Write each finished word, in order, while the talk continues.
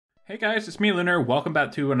Hey guys, it's me Lunar, welcome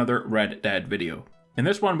back to another Red Dead video. In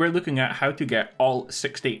this one we're looking at how to get all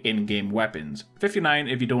 60 in-game weapons, 59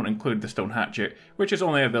 if you don't include the stone hatchet, which is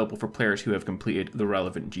only available for players who have completed the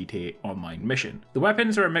relevant GTA Online mission. The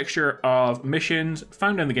weapons are a mixture of missions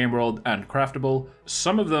found in the game world and craftable.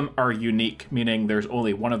 Some of them are unique, meaning there's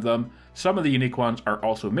only one of them. Some of the unique ones are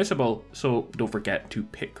also missable, so don't forget to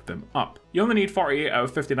pick them up. You only need 48 out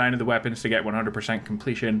of 59 of the weapons to get 100%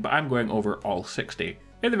 completion, but I'm going over all 60.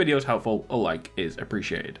 If the video is helpful, a like is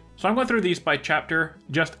appreciated. So I'm going through these by chapter,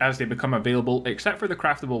 just as they become available, except for the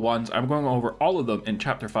craftable ones. I'm going over all of them in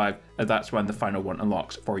chapter 5, as that's when the final one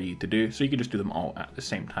unlocks for you to do, so you can just do them all at the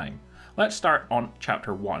same time. Let's start on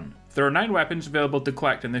chapter 1. There are 9 weapons available to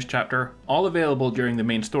collect in this chapter, all available during the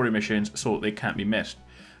main story missions, so they can't be missed.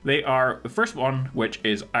 They are the first one, which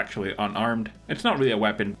is actually unarmed. It's not really a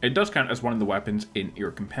weapon, it does count as one of the weapons in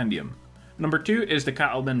your compendium. Number 2 is the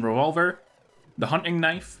Cattleman Revolver, the hunting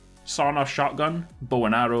knife, sawn-off shotgun, bow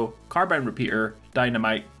and arrow, carbine repeater,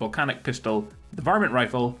 dynamite, volcanic pistol, the Varmint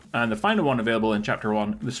rifle, and the final one available in chapter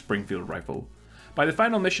 1, the Springfield Rifle. By the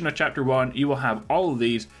final mission of chapter 1, you will have all of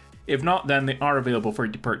these. If not, then they are available for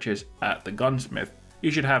you to purchase at the gunsmith. You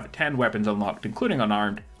should have 10 weapons unlocked, including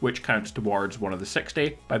unarmed, which counts towards one of the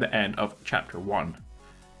 60 by the end of chapter 1.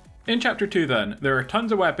 In chapter 2 then, there are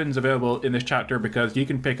tons of weapons available in this chapter because you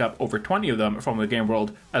can pick up over 20 of them from the game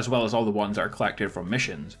world, as well as all the ones that are collected from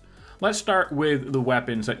missions. Let's start with the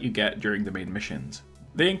weapons that you get during the main missions.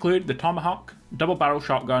 They include the Tomahawk, double barrel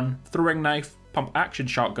shotgun, throwing knife, pump action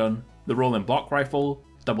shotgun, the rolling block rifle,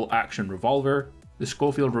 double action revolver, the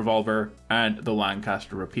Schofield Revolver, and the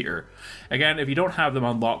Lancaster repeater. Again, if you don't have them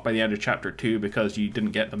unlocked by the end of chapter 2 because you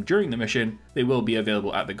didn't get them during the mission, they will be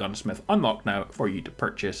available at the gunsmith unlocked now for you to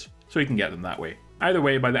purchase, so you can get them that way. Either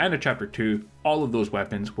way, by the end of chapter 2, all of those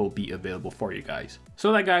weapons will be available for you guys.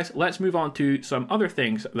 So then guys, let's move on to some other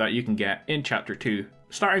things that you can get in chapter 2,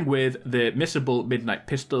 starting with the missable midnight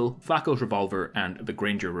pistol, Flaco's revolver, and the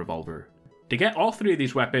Granger revolver. To get all 3 of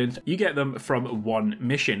these weapons, you get them from one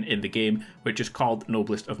mission in the game, which is called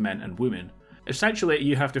Noblest of Men and Women. Essentially,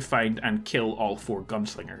 you have to find and kill all 4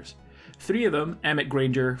 gunslingers. 3 of them, Emmett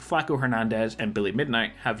Granger, Flaco Hernandez, and Billy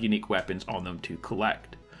Midnight, have unique weapons on them to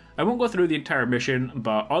collect. I won't go through the entire mission,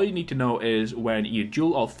 but all you need to know is when you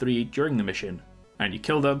duel all 3 during the mission, and you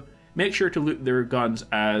kill them, make sure to loot their guns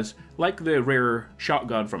as, like the rare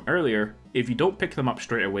shotgun from earlier, if you don't pick them up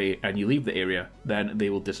straight away and you leave the area, then they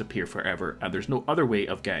will disappear forever, and there's no other way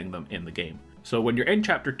of getting them in the game. So when you're in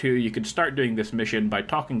chapter 2, you can start doing this mission by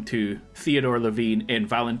talking to Theodore Levine in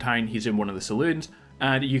Valentine. He's in one of the saloons,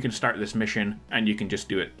 and you can start this mission, and you can just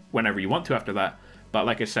do it whenever you want to after that. But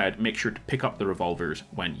like I said, make sure to pick up the revolvers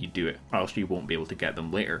when you do it, or else you won't be able to get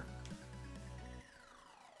them later.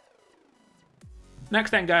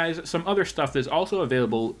 Next then guys, some other stuff is also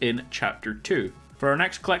available in chapter 2. For our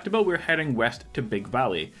next collectible, we're heading west to Big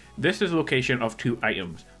Valley. This is the location of 2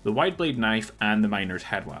 items, the wide blade knife and the miner's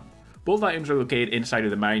headlamp. Both items are located inside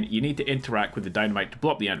of the mine. You need to interact with the dynamite to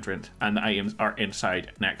blow up the entrance, and the items are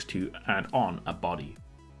inside, next to, and on a body.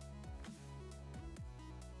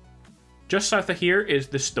 Just south of here is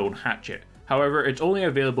the stone hatchet. However, it's only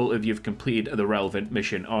available if you've completed the relevant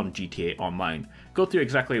mission on GTA Online. Go to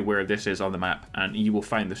exactly where this is on the map and you will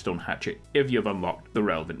find the stone hatchet if you've unlocked the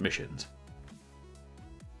relevant missions.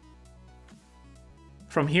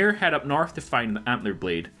 From here, head up north to find the Antler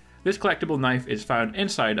Blade. This collectible knife is found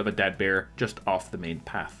inside of a dead bear just off the main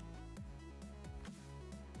path.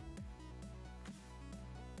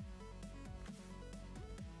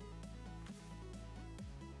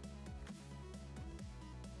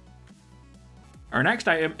 Our next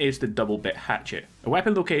item is the double Bit Hatchet, a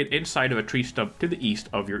weapon located inside of a tree stump to the east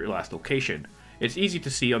of your last location. It's easy to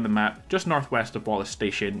see on the map, just northwest of Wallace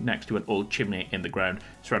Station, next to an old chimney in the ground,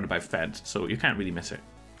 surrounded by fence, so you can't really miss it.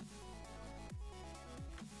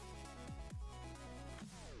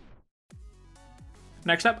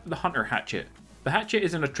 Next up, the Hunter Hatchet. The hatchet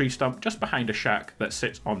is in a tree stump just behind a shack that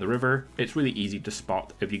sits on the river. It's really easy to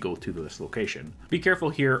spot if you go to this location. Be careful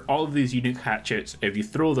here, all of these unique hatchets, if you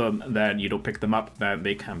throw them then you don't pick them up, then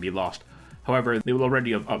they can be lost. However, they will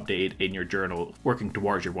already have updated in your journal, working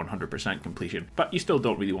towards your 100% completion, but you still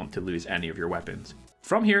don't really want to lose any of your weapons.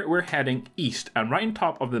 From here, we're heading east, and right on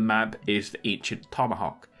top of the map is the ancient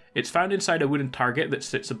Tomahawk. It's found inside a wooden target that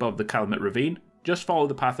sits above the Cattleman ravine. Just follow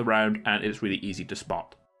the path around and it's really easy to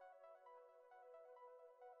spot.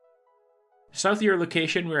 South of your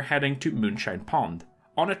location, we're heading to Moonshine Pond.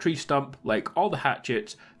 On a tree stump, like all the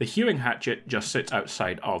hatchets, the Hewing Hatchet just sits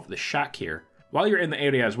outside of the shack here. While you're in the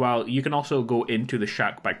area as well, you can also go into the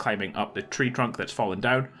shack by climbing up the tree trunk that's fallen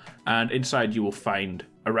down, and inside you will find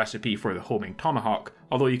a recipe for the homing tomahawk,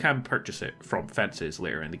 although you can purchase it from fences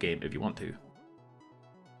later in the game if you want to.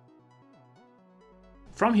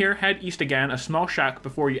 From here, head east again a small shack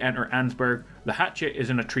before you enter Ansburg. The hatchet is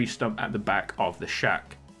in a tree stump at the back of the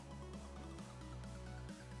shack.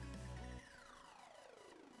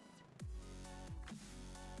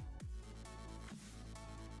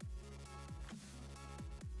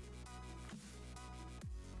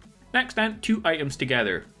 Next then, 2 items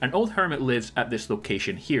together. An old hermit lives at this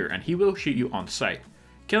location here, and he will shoot you on sight.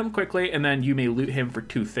 Kill him quickly and then you may loot him for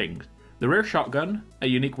 2 things. The rare shotgun, a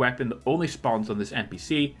unique weapon that only spawns on this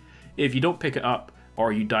NPC. If you don't pick it up,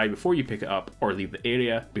 or you die before you pick it up, or leave the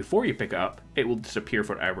area before you pick it up, it will disappear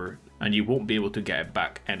forever, and you won't be able to get it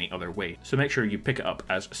back any other way. So make sure you pick it up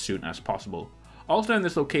as soon as possible. Also in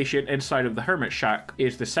this location, inside of the hermit shack,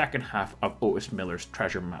 is the second half of Otis Miller's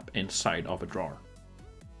treasure map inside of a drawer.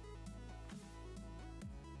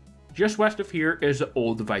 Just west of here is the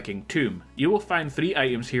old Viking tomb. You will find 3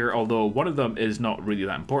 items here, although one of them is not really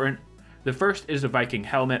that important. The first is the Viking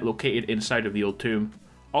helmet located inside of the old tomb.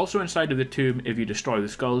 Also inside of the tomb, if you destroy the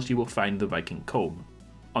skulls, you will find the Viking comb.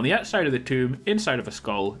 On the outside of the tomb, inside of a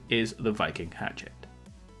skull, is the Viking hatchet.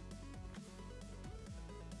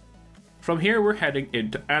 From here we're heading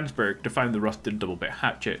into Ansburg to find the rusted double bit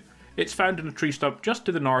hatchet. It's found in a tree stump just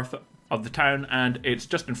to the north of the town, and it's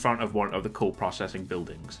just in front of one of the coal processing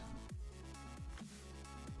buildings.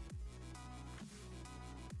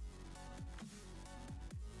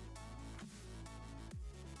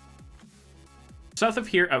 South of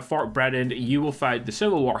here at Fort Bredend, you will find the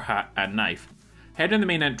Civil War hat and knife. Head in the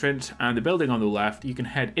main entrance and the building on the left, you can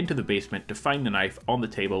head into the basement to find the knife on the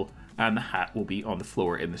table, and the hat will be on the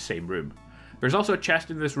floor in the same room. There's also a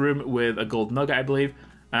chest in this room with a gold nugget, I believe,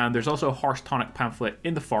 and there's also a horse tonic pamphlet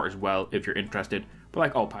in the fort as well if you're interested, but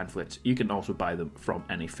like all pamphlets, you can also buy them from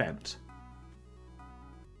any fence.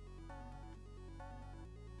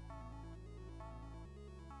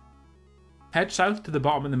 Head south to the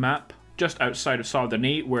bottom of the map. Just outside of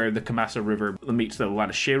Saint-Denis, where the Camassa River meets the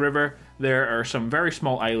Lancaster River, there are some very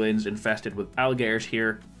small islands infested with alligators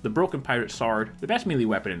here. The broken pirate sword, the best melee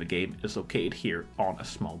weapon in the game, is located here on a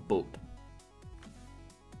small boat.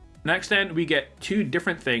 Next then, we get 2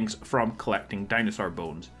 different things from collecting dinosaur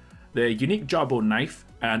bones. The unique jawbone knife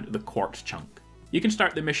and the quartz chunk. You can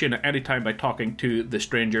start the mission at any time by talking to the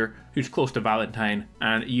stranger who's close to Valentine,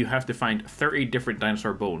 and you have to find 30 different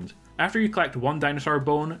dinosaur bones. After you collect 1 dinosaur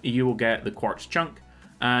bone, you will get the quartz chunk,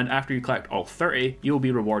 and after you collect all 30, you will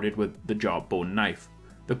be rewarded with the jawbone knife.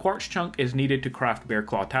 The quartz chunk is needed to craft Bear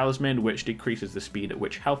Claw Talisman, which decreases the speed at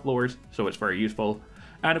which health lowers, so it's very useful.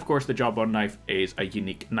 And of course the jawbone knife is a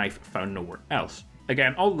unique knife found nowhere else.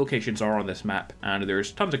 Again, all the locations are on this map, and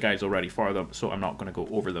there's tons of guides already for them, so I'm not going to go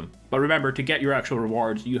over them. But remember, to get your actual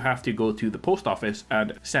rewards, you have to go to the post office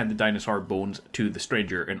and send the dinosaur bones to the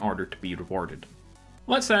stranger in order to be rewarded.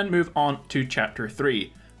 Let's then move on to Chapter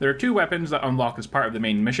 3. There are 2 weapons that unlock as part of the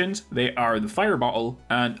main missions. They are the fire bottle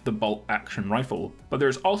and the bolt action rifle. But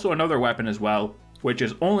there's also another weapon as well, which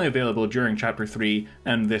is only available during Chapter 3,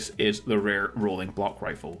 and this is the rare rolling block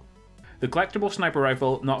rifle. The collectible sniper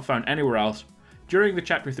rifle, not found anywhere else. During the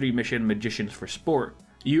Chapter 3 mission Magicians for Sport,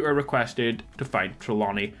 you are requested to find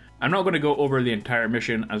Trelawney. I'm not going to go over the entire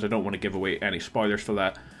mission as I don't want to give away any spoilers for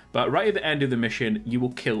that, but right at the end of the mission you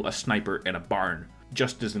will kill a sniper in a barn,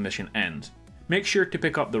 just as the mission ends. Make sure to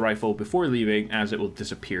pick up the rifle before leaving as it will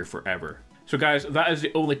disappear forever. So guys, that is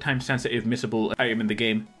the only time sensitive missable item in the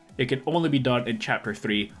game. It can only be done in Chapter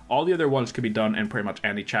 3. All the other ones can be done in pretty much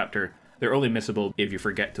any chapter. They're only missable if you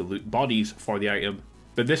forget to loot bodies for the item.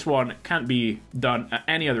 But this one can't be done at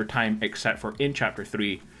any other time except for in Chapter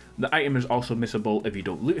 3. The item is also missable if you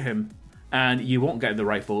don't loot him, and you won't get the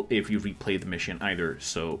rifle if you replay the mission either,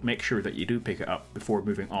 so make sure that you do pick it up before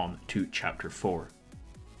moving on to Chapter 4.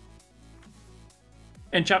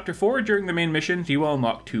 In Chapter 4, during the main missions, you will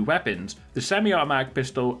unlock 2 weapons, the semi-automatic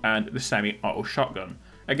pistol and the semi-auto shotgun.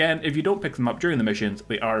 Again, if you don't pick them up during the missions,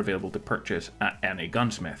 they are available to purchase at any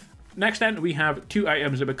gunsmith. Next then, we have 2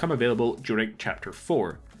 items that become available during Chapter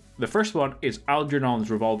 4. The first one is Algernon's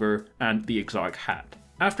revolver and the exotic hat.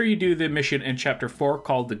 After you do the mission in Chapter 4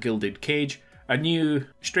 called the Gilded Cage, a new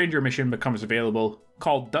stranger mission becomes available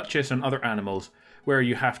called Duchess and Other Animals, where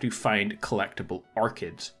you have to find collectible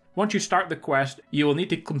orchids. Once you start the quest, you will need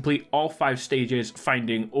to complete all 5 stages,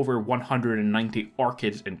 finding over 190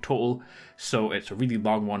 orchids in total, so it's a really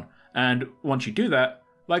long one. And once you do that,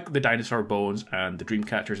 like the dinosaur bones and the dream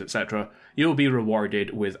catchers, etc., you'll be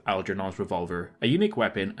rewarded with Algernon's revolver, a unique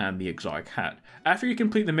weapon, and the exotic hat. After you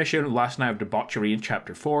complete the mission Last Night of Debauchery in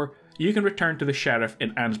Chapter 4, you can return to the Sheriff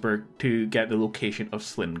in Ansburg to get the location of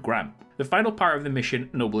Slim Grant. The final part of the mission,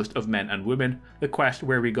 Noblest of Men and Women, the quest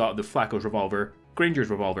where we got the Flaco's revolver, Granger's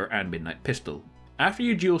revolver and Midnight pistol. After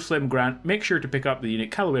you duel Slim Grant, make sure to pick up the unique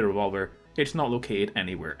Callaway revolver, it's not located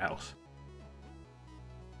anywhere else.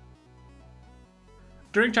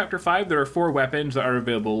 During Chapter 5 there are 4 weapons that are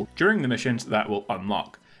available during the missions that will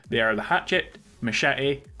unlock. They are the Hatchet,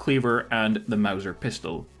 Machete, Cleaver and the Mauser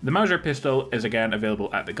pistol. The Mauser pistol is again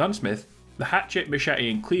available at the gunsmith. The Hatchet, Machete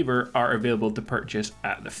and Cleaver are available to purchase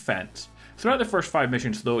at the fence. Throughout the first 5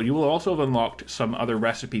 missions though, you will also have unlocked some other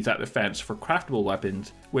recipes at the fence for craftable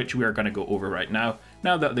weapons, which we are going to go over right now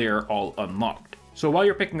that they are all unlocked. So while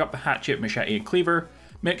you're picking up the Hatchet, Machete and Cleaver,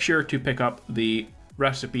 make sure to pick up the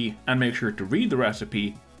recipe and make sure to read the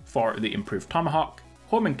recipe for the improved Tomahawk,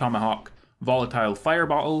 Homing Tomahawk, Volatile Fire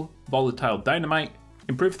Bottle, Volatile Dynamite,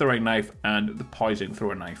 Improved Throwing Knife, and the Poison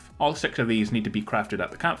Thrower Knife. All 6 of these need to be crafted at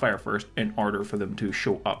the campfire first in order for them to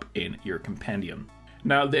show up in your compendium.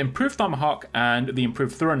 Now the Improved Tomahawk and the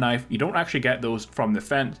Improved Thrower Knife, you don't actually get those from the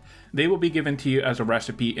fence. They will be given to you as a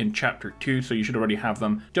recipe in Chapter 2, so you should already have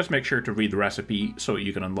them. Just make sure to read the recipe so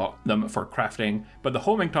you can unlock them for crafting. But the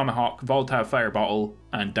Homing Tomahawk, Volatile Fire Bottle,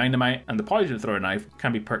 and Dynamite, and the Poison Thrower Knife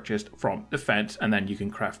can be purchased from the fence, and then you can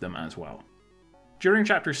craft them as well. During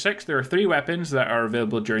Chapter 6, there are 3 weapons that are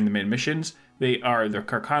available during the main missions. They are the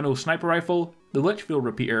Carcano Sniper Rifle, the Litchfield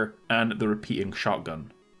Repeater, and the Repeating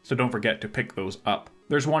Shotgun. So don't forget to pick those up.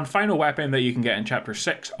 There's one final weapon that you can get in Chapter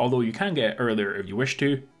 6, although you can get it earlier if you wish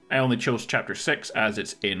to. I only chose Chapter 6 as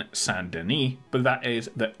it's in Saint Denis, but that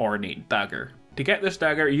is the Ornate Dagger. To get this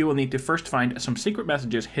dagger, you will need to first find some secret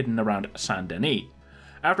messages hidden around Saint Denis,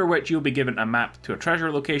 after which you'll be given a map to a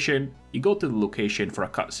treasure location. You go to the location for a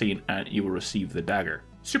cutscene and you will receive the dagger.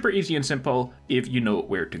 Super easy and simple if you know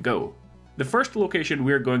where to go. The first location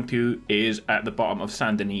we're going to is at the bottom of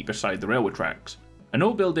Saint Denis beside the railway tracks. An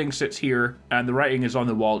old building sits here and the writing is on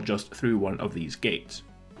the wall just through one of these gates.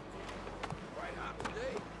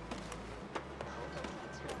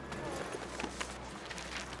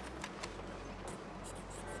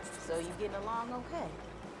 So you getting along okay?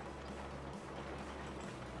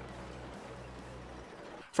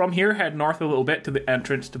 From here, head north a little bit to the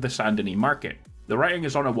entrance to the Saint Denis Market. The writing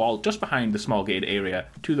is on a wall just behind the small gate area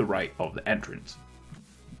to the right of the entrance.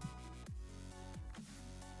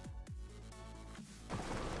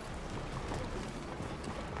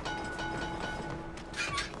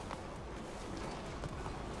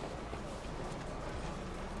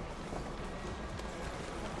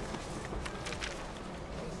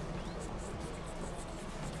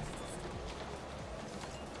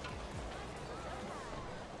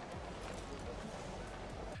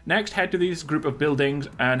 Next, head to these group of buildings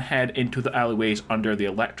and head into the alleyways under the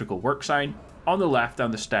electrical work sign. On the left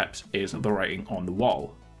down the steps is the writing on the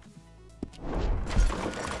wall.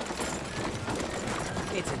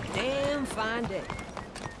 It's a damn fine day.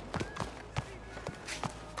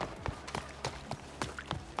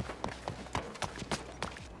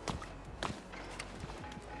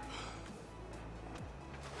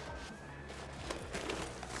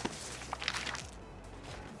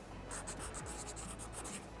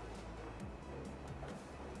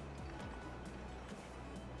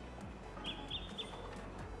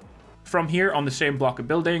 From here, on the same block of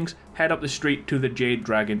buildings, head up the street to the Jade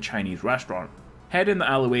Dragon Chinese restaurant. Head in the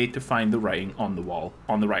alleyway to find the writing on the wall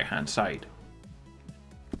on the right hand side.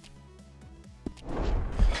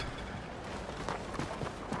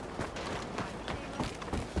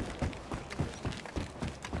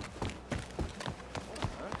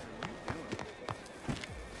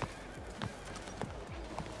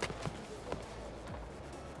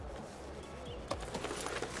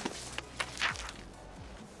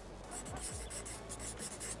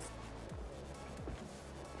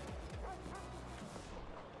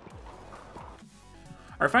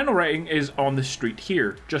 Our final writing is on the street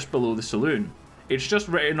here, just below the saloon. It's just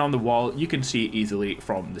written on the wall, you can see it easily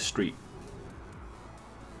from the street.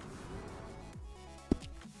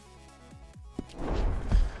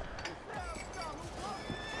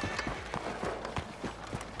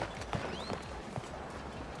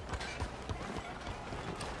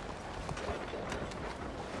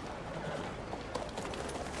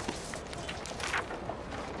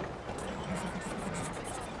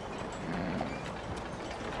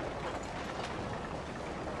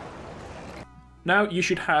 Now you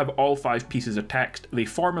should have all 5 pieces of text. They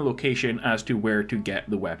form a location as to where to get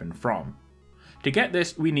the weapon from. To get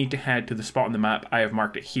this, we need to head to the spot on the map. I have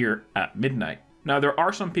marked it here at midnight. Now there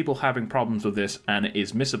are some people having problems with this and it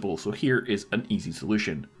is missable, so here is an easy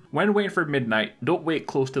solution. When waiting for midnight, don't wait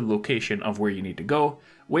close to the location of where you need to go,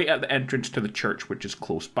 wait at the entrance to the church which is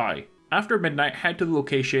close by. After midnight, head to the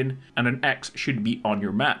location and an X should be on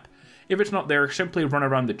your map. If it's not there, simply run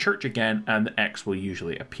around the church again and the X will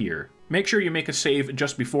usually appear. Make sure you make a save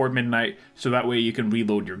just before midnight so that way you can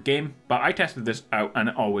reload your game, but I tested this out and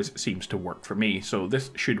it always seems to work for me, so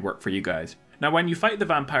this should work for you guys. Now when you fight the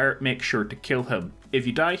vampire, make sure to kill him. If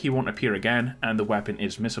you die, he won't appear again and the weapon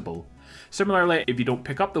is missable. Similarly, if you don't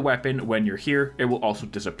pick up the weapon when you're here, it will also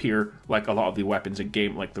disappear like a lot of the weapons in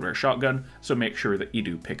game like the rare shotgun, so make sure that you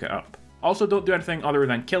do pick it up. Also, don't do anything other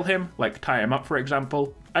than kill him, like tie him up for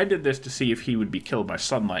example. I did this to see if he would be killed by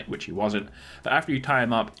sunlight, which he wasn't, but after you tie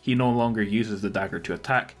him up, he no longer uses the dagger to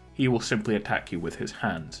attack, he will simply attack you with his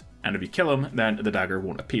hands. And if you kill him, then the dagger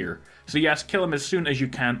won't appear. So yes, kill him as soon as you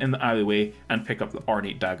can in the alleyway and pick up the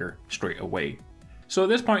ornate dagger straight away. So at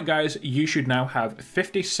this point guys, you should now have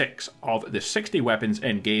 56 of the 60 weapons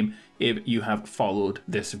in game if you have followed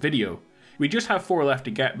this video. We just have 4 left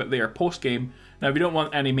to get, but they are post-game. Now if you don't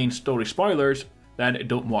want any main story spoilers, then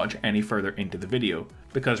don't watch any further into the video,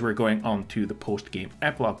 because we're going on to the post-game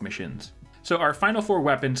epilogue missions. So our final 4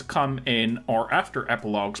 weapons come in or after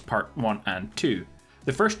epilogues part 1 and 2.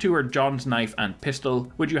 The first 2 are John's knife and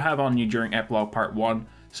pistol, which you have on you during epilogue part 1,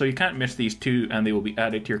 so you can't miss these 2 and they will be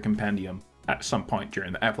added to your compendium at some point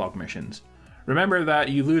during the epilogue missions. Remember that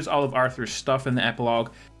you lose all of Arthur's stuff in the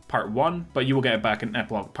epilogue part 1, but you will get it back in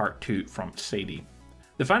epilogue part 2 from Sadie.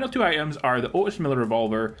 The final 2 items are the Otis Miller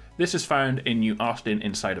Revolver. This is found in New Austin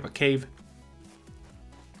inside of a cave.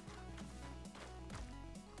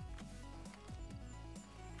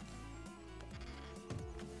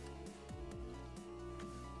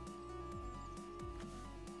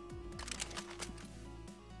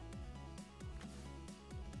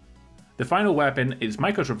 The final weapon is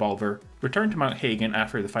Micah's revolver, returned to Mount Hagen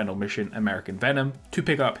after the final mission American Venom to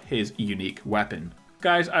pick up his unique weapon.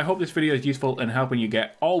 Guys, I hope this video is useful in helping you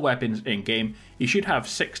get all weapons in game. You should have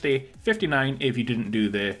 60, 59 if you didn't do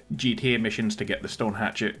the GTA missions to get the stone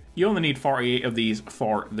hatchet. You only need 48 of these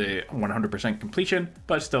for the 100% completion,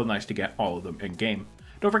 but it's still nice to get all of them in game.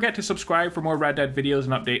 Don't forget to subscribe for more Red Dead videos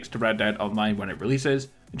and updates to Red Dead Online when it releases.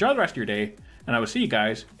 Enjoy the rest of your day, and I will see you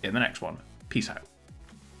guys in the next one. Peace out.